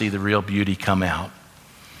God to see the real beauty come out.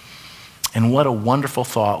 And what a wonderful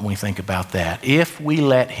thought when we think about that. If we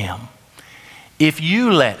let him, if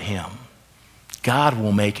you let him, God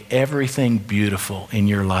will make everything beautiful in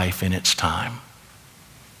your life in its time.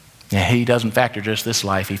 Now, he doesn't factor just this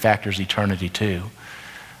life, he factors eternity too.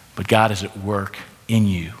 But God is at work in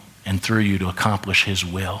you and through you to accomplish his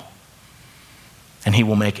will. And he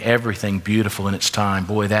will make everything beautiful in its time.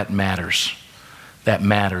 Boy, that matters. That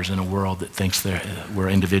matters in a world that thinks we're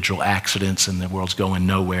individual accidents and the world's going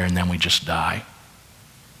nowhere and then we just die.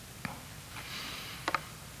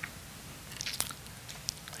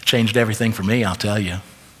 It changed everything for me, I'll tell you.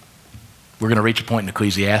 We're going to reach a point in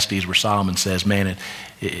Ecclesiastes where Solomon says, man,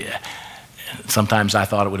 sometimes I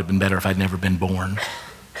thought it would have been better if I'd never been born.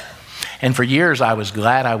 And for years, I was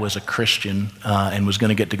glad I was a Christian and was going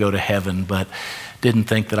to get to go to heaven, but didn't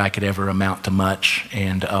think that I could ever amount to much.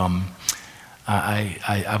 And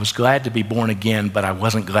I was glad to be born again, but I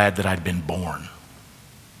wasn't glad that I'd been born.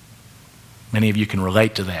 Many of you can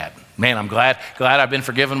relate to that. Man, I'm glad I've been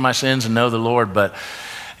forgiven my sins and know the Lord, but,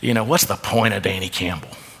 what's the point of Danny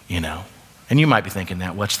Campbell, And you might be thinking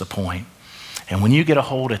that, what's the point? And when you get a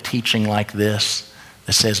hold of teaching like this,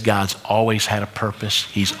 that says God's always had a purpose.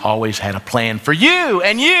 He's always had a plan for you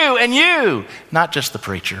and you and you, not just the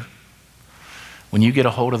preacher. When you get a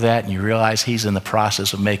hold of that and you realize he's in the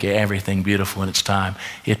process of making everything beautiful in its time,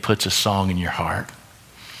 it puts a song in your heart.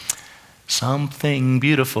 Something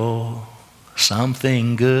beautiful,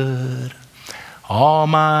 something good, all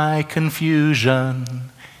my confusion,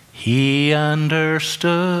 he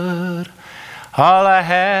understood. All I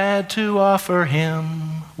had to offer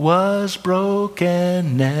him was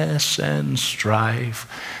brokenness and strife,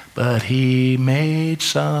 but he made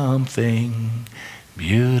something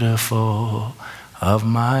beautiful of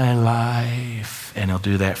my life. And he'll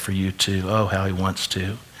do that for you too. Oh, how he wants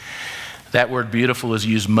to. That word beautiful is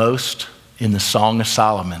used most in the Song of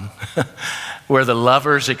Solomon, where the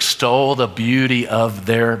lovers extol the beauty of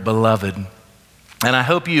their beloved. And I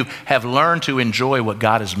hope you have learned to enjoy what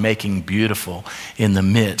God is making beautiful in the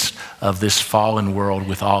midst of this fallen world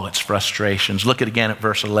with all its frustrations. Look again at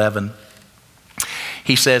verse 11.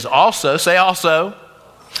 He says, also, say also,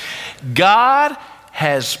 God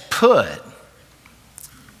has put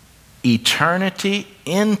eternity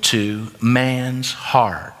into man's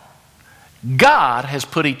heart. God has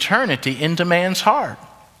put eternity into man's heart.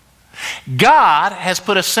 God has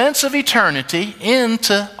put a sense of eternity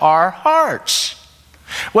into our hearts.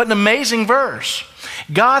 What an amazing verse.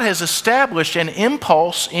 God has established an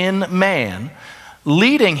impulse in man,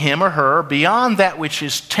 leading him or her beyond that which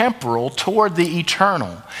is temporal toward the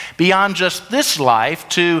eternal, beyond just this life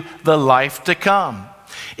to the life to come.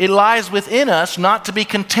 It lies within us not to be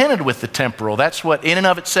contented with the temporal. That's what, in and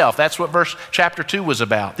of itself, that's what chapter 2 was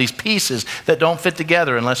about. These pieces that don't fit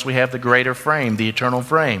together unless we have the greater frame, the eternal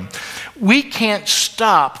frame. We can't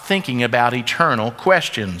stop thinking about eternal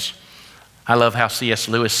questions. I love how C.S.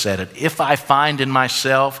 Lewis said it. If I find in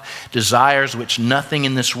myself desires which nothing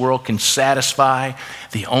in this world can satisfy,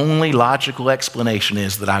 the only logical explanation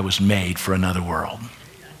is that I was made for another world.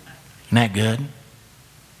 Isn't that good?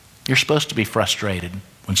 You're supposed to be frustrated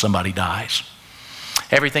when somebody dies.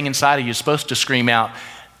 Everything inside of you is supposed to scream out,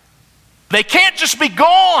 they can't just be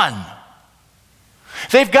gone.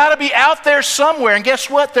 They've got to be out there somewhere. And guess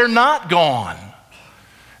what? They're not gone.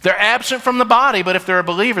 They're absent from the body, but if they're a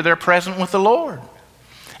believer, they're present with the Lord.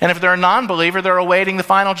 And if they're a non-believer, they're awaiting the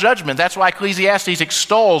final judgment. That's why Ecclesiastes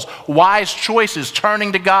extols wise choices,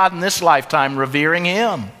 turning to God in this lifetime, revering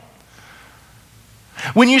him.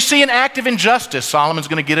 When you see an act of injustice, Solomon's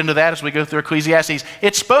going to get into that as we go through Ecclesiastes,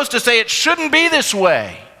 it's supposed to say it shouldn't be this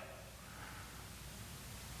way.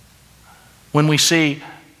 When we see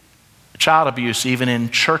child abuse, even in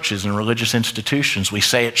churches and religious institutions, we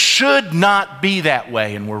say it should not be that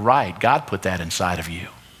way, and we're right. God put that inside of you.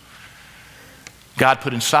 God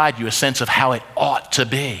put inside you a sense of how it ought to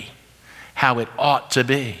be. How it ought to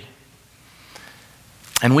be.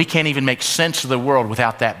 And we can't even make sense of the world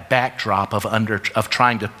without that backdrop of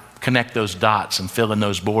trying to connect those dots and fill in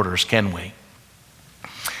those borders, can we?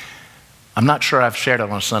 I'm not sure I've shared it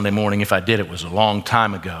on a Sunday morning. If I did, it was a long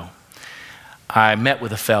time ago. I met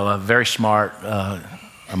with a fella, very smart, a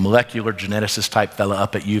molecular geneticist type fella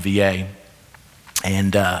up at UVA.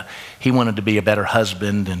 And he wanted to be a better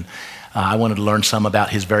husband. And I wanted to learn some about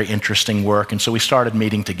his very interesting work, and so we started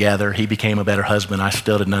meeting together. He became a better husband. I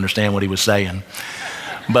still didn't understand what he was saying.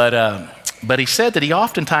 But he said that he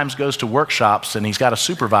oftentimes goes to workshops, and he's got a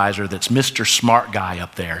supervisor that's Mr. Smart Guy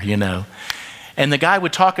up there, you know. And the guy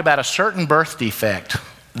would talk about a certain birth defect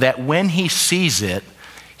that when he sees it,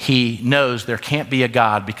 he knows there can't be a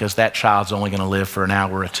God because that child's only going to live for an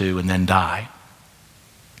hour or two and then die.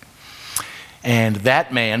 And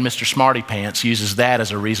that man, Mr. Smarty Pants, uses that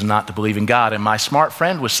as a reason not to believe in God. And my smart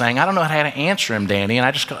friend was saying, I don't know how to answer him, Danny. And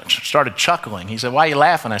I just started chuckling. He said, why are you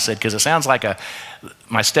laughing? I said, because it sounds like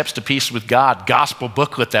my Steps to Peace with God gospel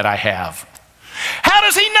booklet that I have. How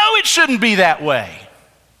does he know it shouldn't be that way?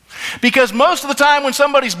 Because most of the time when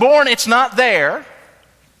somebody's born, it's not there.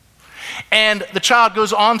 And the child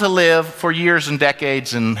goes on to live for years and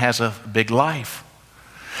decades and has a big life.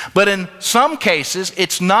 But in some cases,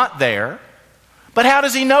 it's not there. But how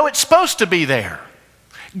does he know it's supposed to be there?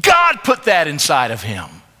 God put that inside of him.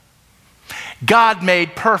 God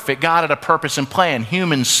made perfect. God had a purpose and plan.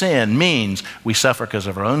 Human sin means we suffer because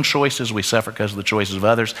of our own choices. We suffer because of the choices of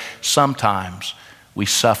others. Sometimes we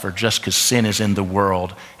suffer just because sin is in the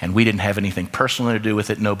world and we didn't have anything personally to do with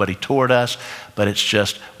it. Nobody toward us, but it's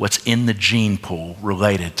just what's in the gene pool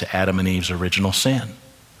related to Adam and Eve's original sin.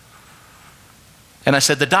 And I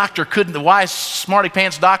said, the wise smarty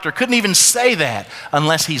pants doctor couldn't even say that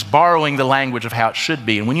unless he's borrowing the language of how it should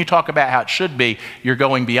be. And when you talk about how it should be, you're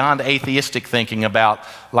going beyond atheistic thinking about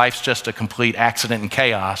life's just a complete accident and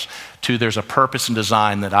chaos to there's a purpose and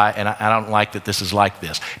design that I don't like that this is like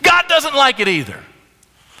this. God doesn't like it either.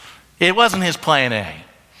 It wasn't his plan A.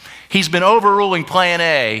 He's been overruling plan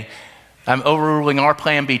A. I'm overruling our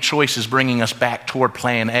plan B choices, bringing us back toward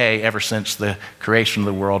plan A ever since the creation of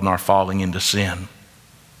the world and our falling into sin.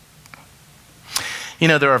 You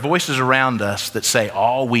know, there are voices around us that say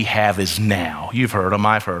all we have is now. You've heard them,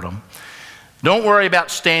 I've heard them. Don't worry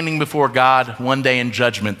about standing before God one day in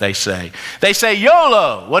judgment, they say. They say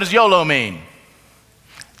YOLO. What does YOLO mean?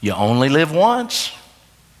 You only live once.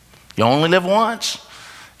 You only live once.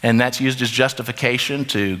 And that's used as justification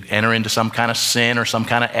to enter into some kind of sin or some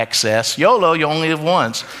kind of excess. YOLO, you only live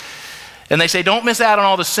once. And they say, don't miss out on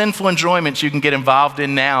all the sinful enjoyments you can get involved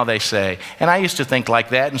in now, they say. And I used to think like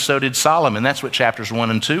that, and so did Solomon. That's what chapters 1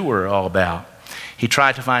 and 2 were all about. He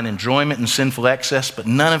tried to find enjoyment in sinful excess, but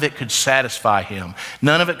none of it could satisfy him.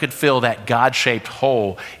 None of it could fill that God-shaped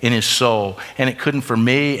hole in his soul. And it couldn't for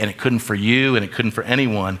me, and it couldn't for you, and it couldn't for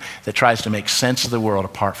anyone that tries to make sense of the world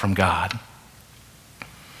apart from God.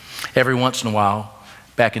 Every once in a while,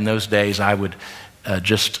 back in those days, I would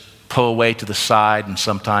just pull away to the side and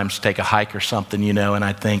sometimes take a hike or something, you know, and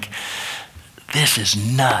I'd think, this is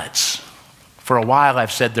nuts. For a while,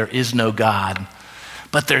 I've said there is no God,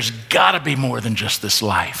 but there's got to be more than just this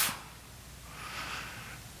life.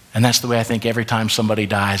 And that's the way I think every time somebody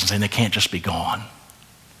dies and saying they can't just be gone.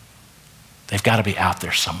 They've got to be out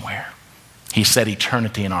there somewhere. He said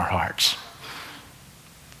eternity in our hearts.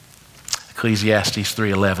 Ecclesiastes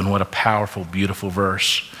 3:11, what a powerful, beautiful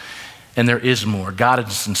verse. And there is more. God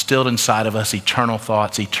has instilled inside of us eternal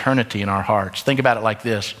thoughts, eternity in our hearts. Think about it like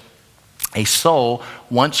this. A soul,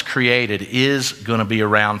 once created, is going to be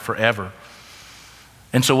around forever.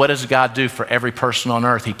 And so what does God do for every person on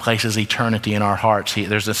earth? He places eternity in our hearts.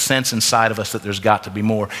 There's a sense inside of us that there's got to be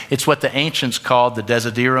more. It's what the ancients called the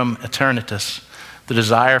desiderum aeternitas, the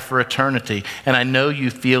desire for eternity. And I know you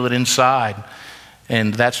feel it inside.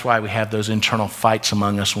 And that's why we have those internal fights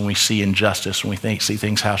among us when we see injustice, when we see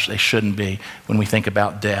things how they shouldn't be, when we think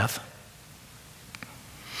about death.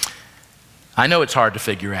 I know it's hard to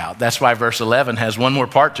figure out. That's why verse 11 has one more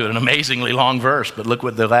part to it, an amazingly long verse. But look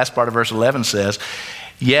what the last part of verse 11 says.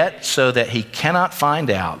 Yet so that he cannot find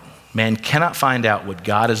out, man cannot find out what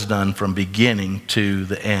God has done from beginning to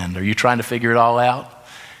the end. Are you trying to figure it all out?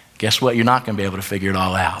 Guess what? You're not going to be able to figure it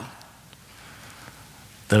all out.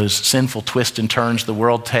 Those sinful twists and turns the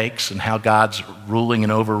world takes and how God's ruling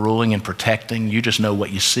and overruling and protecting, you just know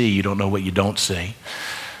what you see. You don't know what you don't see.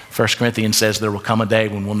 1 Corinthians says there will come a day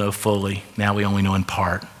when we'll know fully. Now we only know in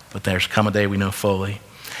part, but there's come a day we know fully.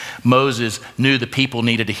 Moses knew the people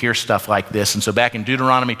needed to hear stuff like this. And so back in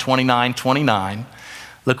Deuteronomy 29:29,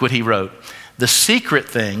 look what he wrote. The secret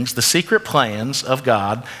things, the secret plans of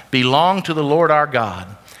God belong to the Lord our God.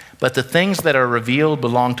 But the things that are revealed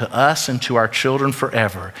belong to us and to our children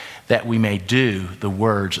forever, that we may do the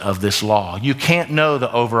words of this law. You can't know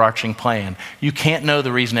the overarching plan. You can't know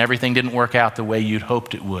the reason everything didn't work out the way you'd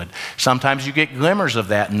hoped it would. Sometimes you get glimmers of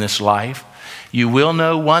that in this life. You will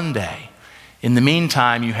know one day. In the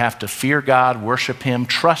meantime, you have to fear God, worship him,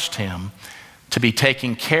 trust him, to be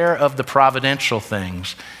taking care of the providential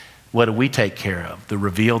things What do we take care of? The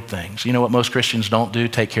revealed things. You know what most Christians don't do?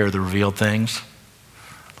 Take care of the revealed things.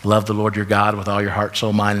 Love the Lord your God with all your heart,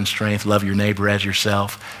 soul, mind, and strength. Love your neighbor as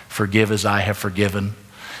yourself. Forgive as I have forgiven.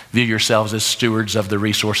 View yourselves as stewards of the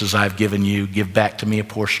resources I've given you. Give back to me a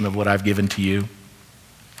portion of what I've given to you.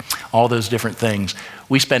 All those different things.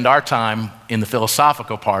 We spend our time in the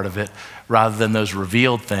philosophical part of it rather than those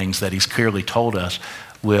revealed things that he's clearly told us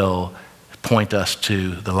will point us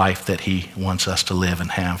to the life that he wants us to live and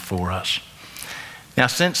have for us. Now,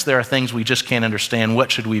 since there are things we just can't understand,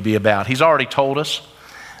 what should we be about? He's already told us,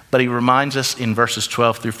 but he reminds us in verses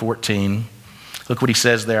 12 through 14. Look what he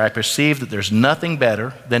says there. I perceive that there's nothing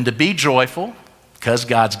better than to be joyful, because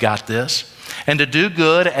God's got this, and to do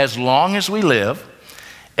good as long as we live.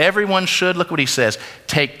 Everyone should, look what he says,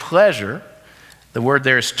 take pleasure. The word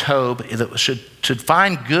there is tob, should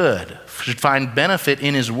find good, should find benefit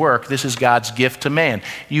in his work. This is God's gift to man.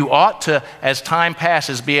 You ought to, as time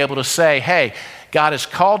passes, be able to say, hey, God has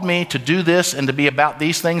called me to do this and to be about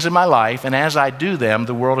these things in my life, and as I do them,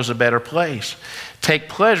 the world is a better place. Take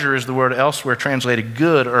pleasure is the word elsewhere translated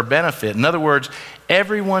good or benefit. In other words,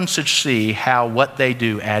 everyone should see how what they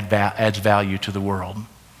do adds value to the world.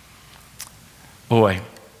 Boy,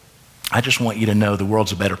 I just want you to know the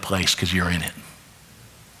world's a better place because you're in it.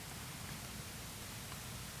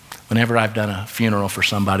 Whenever I've done a funeral for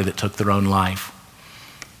somebody that took their own life,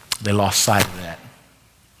 they lost sight of that.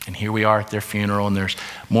 And here we are at their funeral, and there's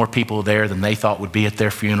more people there than they thought would be at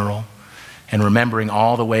their funeral. And remembering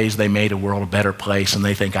all the ways they made a world a better place, and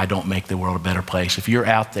they think, I don't make the world a better place. If you're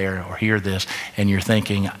out there or hear this and you're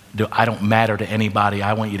thinking, I don't matter to anybody,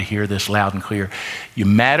 I want you to hear this loud and clear. You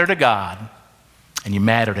matter to God, and you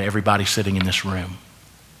matter to everybody sitting in this room.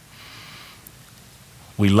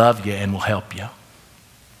 We love you and will help you.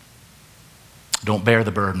 Don't bear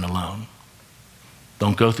the burden alone.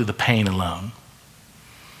 Don't go through the pain alone.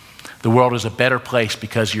 The world is a better place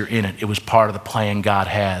because you're in it. It was part of the plan God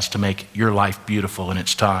has to make your life beautiful in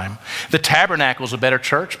its time. The tabernacle is a better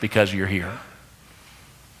church because you're here.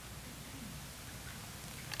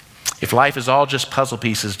 If life is all just puzzle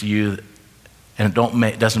pieces to you and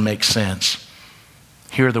it doesn't make sense,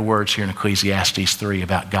 here are the words here in Ecclesiastes 3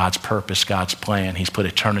 about God's purpose, God's plan. He's put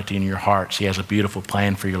eternity in your hearts. He has a beautiful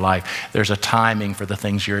plan for your life. There's a timing for the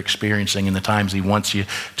things you're experiencing and the times he wants you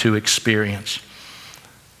to experience.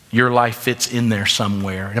 Your life fits in there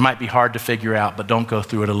somewhere. It might be hard to figure out, but don't go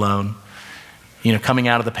through it alone. You know, coming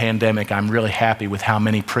out of the pandemic, I'm really happy with how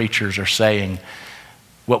many preachers are saying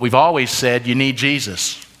what we've always said, you need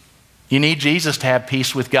Jesus. You need Jesus to have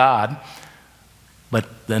peace with God.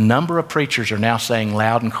 But the number of preachers are now saying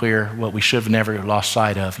loud and clear what we should have never lost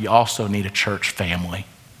sight of. You also need a church family.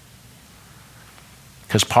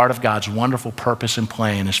 Because part of God's wonderful purpose and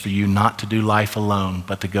plan is for you not to do life alone,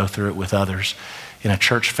 but to go through it with others. In a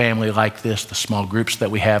church family like this, the small groups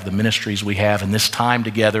that we have, the ministries we have, and this time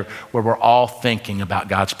together where we're all thinking about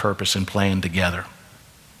God's purpose and plan together.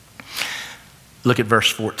 Look at verse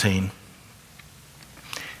 14.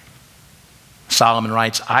 Solomon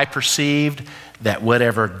writes, I perceived that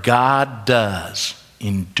whatever God does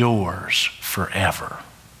endures forever.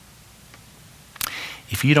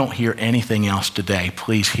 If you don't hear anything else today,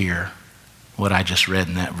 please hear what I just read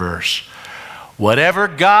in that verse. Whatever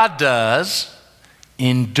God does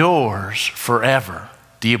endures forever.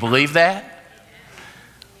 Do you believe that?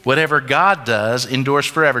 Whatever God does endures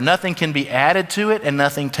forever. Nothing can be added to it and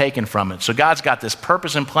nothing taken from it. So God's got this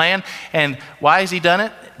purpose and plan. And why has he done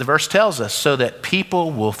it? The verse tells us so that people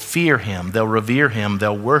will fear him. They'll revere him.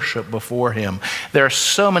 They'll worship before him. There are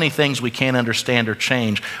so many things we can't understand or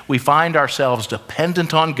change. We find ourselves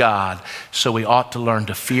dependent on God, so we ought to learn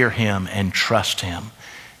to fear him and trust him.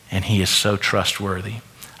 And he is so trustworthy.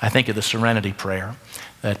 I think of the serenity prayer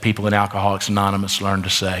that people in Alcoholics Anonymous learn to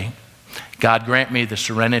say. God, grant me the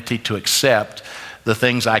serenity to accept the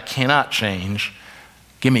things I cannot change.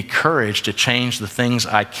 Give me courage to change the things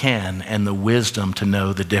I can and the wisdom to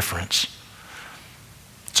know the difference.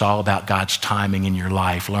 It's all about God's timing in your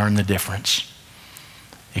life. Learn the difference.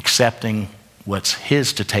 Accepting what's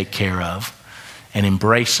his to take care of and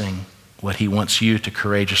embracing what he wants you to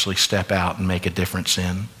courageously step out and make a difference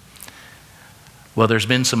in. Well, there's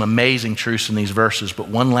been some amazing truths in these verses, but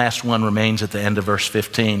one last one remains at the end of verse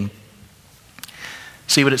 15.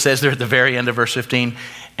 See what it says there at the very end of verse 15?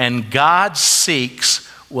 And God seeks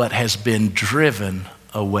what has been driven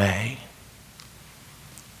away.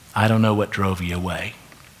 I don't know what drove you away.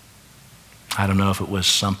 I don't know if it was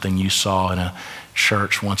something you saw in a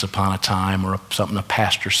church once upon a time or something a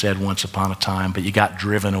pastor said once upon a time, but you got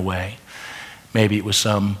driven away. Maybe it was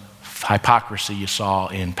some hypocrisy you saw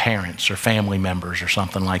in parents or family members or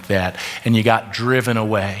something like that, and you got driven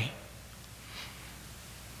away.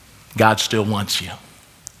 God still wants you.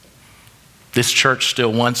 This church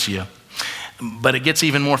still wants you. But it gets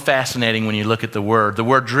even more fascinating when you look at the word. The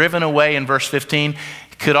word driven away in verse 15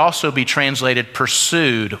 could also be translated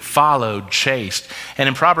pursued, followed, chased. And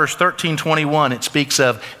in Proverbs 13:21, it speaks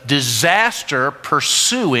of disaster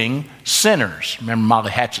pursuing sinners. Remember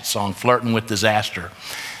Molly Hatchett's song, Flirting with Disaster.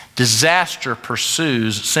 Disaster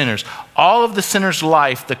pursues sinners. All of the sinner's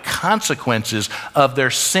life, the consequences of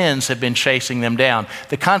their sins have been chasing them down.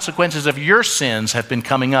 The consequences of your sins have been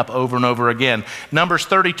coming up over and over again. Numbers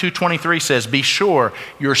 32:23 says, be sure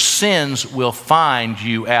your sins will find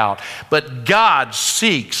you out. But God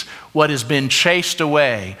seeks what has been chased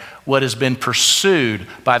away, what has been pursued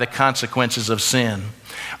by the consequences of sin.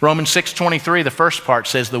 Romans 6:23, the first part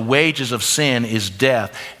says the wages of sin is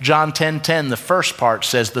death. John 10:10, the first part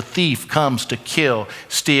says the thief comes to kill,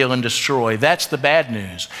 steal, and destroy. That's the bad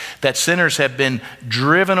news, that sinners have been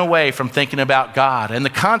driven away from thinking about God, and the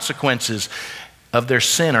consequences of their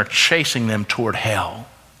sin are chasing them toward hell.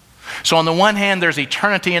 So on the one hand, there's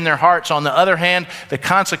eternity in their hearts. On the other hand, the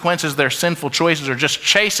consequences of their sinful choices are just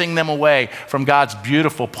chasing them away from God's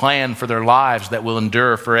beautiful plan for their lives that will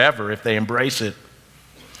endure forever if they embrace it.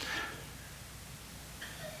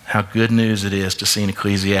 How good news it is to see in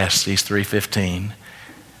Ecclesiastes 3:15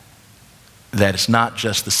 that it's not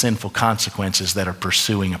just the sinful consequences that are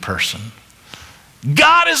pursuing a person.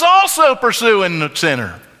 God is also pursuing the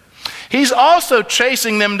sinner. He's also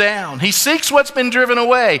chasing them down. He seeks what's been driven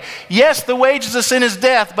away. Yes, the wages of sin is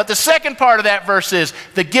death, but the second part of that verse is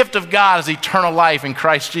the gift of God is eternal life in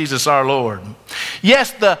Christ Jesus our Lord.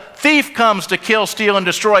 Yes, the thief comes to kill, steal, and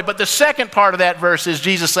destroy, but the second part of that verse is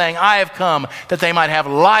Jesus saying, I have come that they might have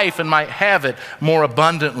life and might have it more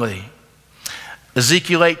abundantly.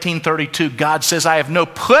 Ezekiel 18:32, God says, I have no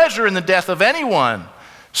pleasure in the death of anyone.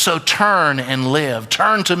 So turn and live.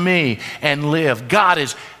 Turn to me and live. God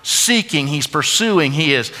is seeking, He's pursuing,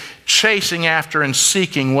 He is chasing after and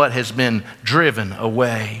seeking what has been driven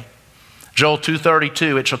away. Joel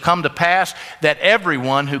 2:32, it shall come to pass that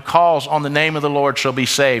everyone who calls on the name of the Lord shall be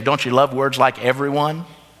saved. Don't you love words like everyone?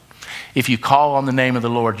 If you call on the name of the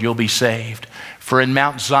Lord, you'll be saved. For in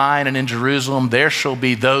Mount Zion and in Jerusalem, there shall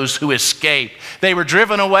be those who escape. They were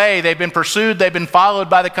driven away. They've been pursued. They've been followed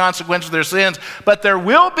by the consequences of their sins. But there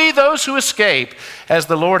will be those who escape, as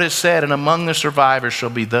the Lord has said, and among the survivors shall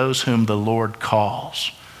be those whom the Lord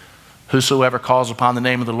calls. Whosoever calls upon the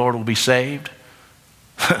name of the Lord will be saved.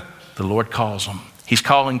 The Lord calls them. He's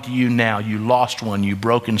calling to you now, you lost one, you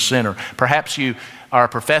broken sinner. Perhaps you are a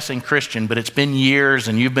professing Christian, but it's been years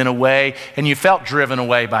and you've been away and you felt driven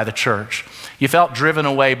away by the church. You felt driven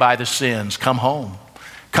away by the sins. Come home.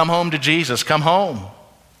 Come home to Jesus. Come home.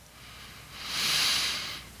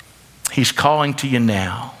 He's calling to you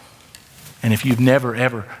now. And if you've never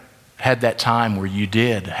ever had that time where you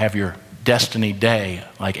did have your destiny day,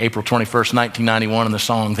 like April 21st, 1991 in the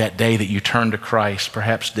song, that day that you turned to Christ,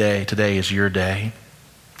 perhaps today is your day.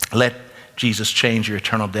 Let Jesus change your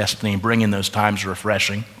eternal destiny and bring in those times of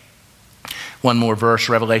refreshing. One more verse,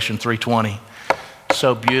 Revelation 3:20.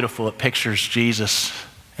 So beautiful. It pictures Jesus.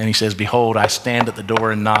 And he says, behold, I stand at the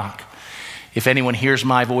door and knock. If anyone hears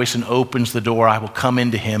my voice and opens the door, I will come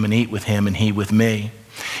into him and eat with him and he with me.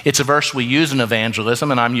 It's a verse we use in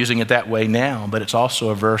evangelism, and I'm using it that way now, but it's also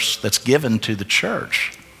a verse that's given to the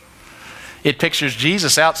church. It pictures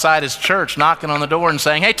Jesus outside his church knocking on the door and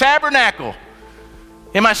saying, hey, Tabernacle,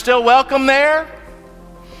 am I still welcome there?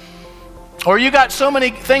 Or you got so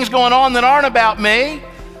many things going on that aren't about me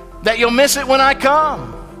that you'll miss it when I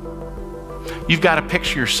come. You've got to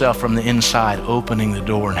picture yourself from the inside opening the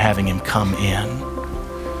door and having him come in.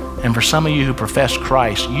 And for some of you who profess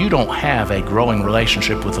Christ, you don't have a growing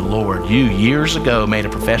relationship with the Lord. You, years ago, made a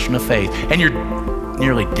profession of faith, and you're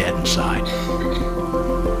nearly dead inside.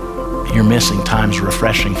 You're missing times of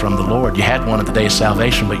refreshing from the Lord. You had one at the day of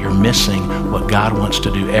salvation, but you're missing what God wants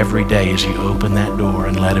to do every day as you open that door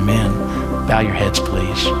and let him in. Bow your heads,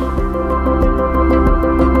 please.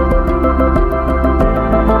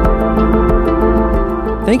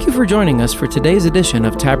 Thank you for joining us for today's edition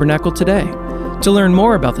of Tabernacle Today. To learn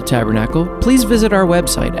more about the Tabernacle, please visit our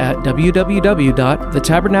website at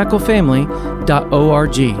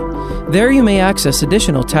www.thetabernaclefamily.org. There you may access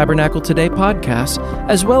additional Tabernacle Today podcasts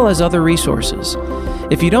as well as other resources.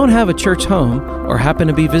 If you don't have a church home or happen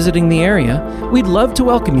to be visiting the area, we'd love to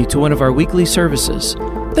welcome you to one of our weekly services.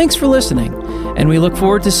 Thanks for listening, and we look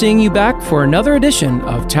forward to seeing you back for another edition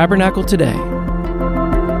of Tabernacle Today.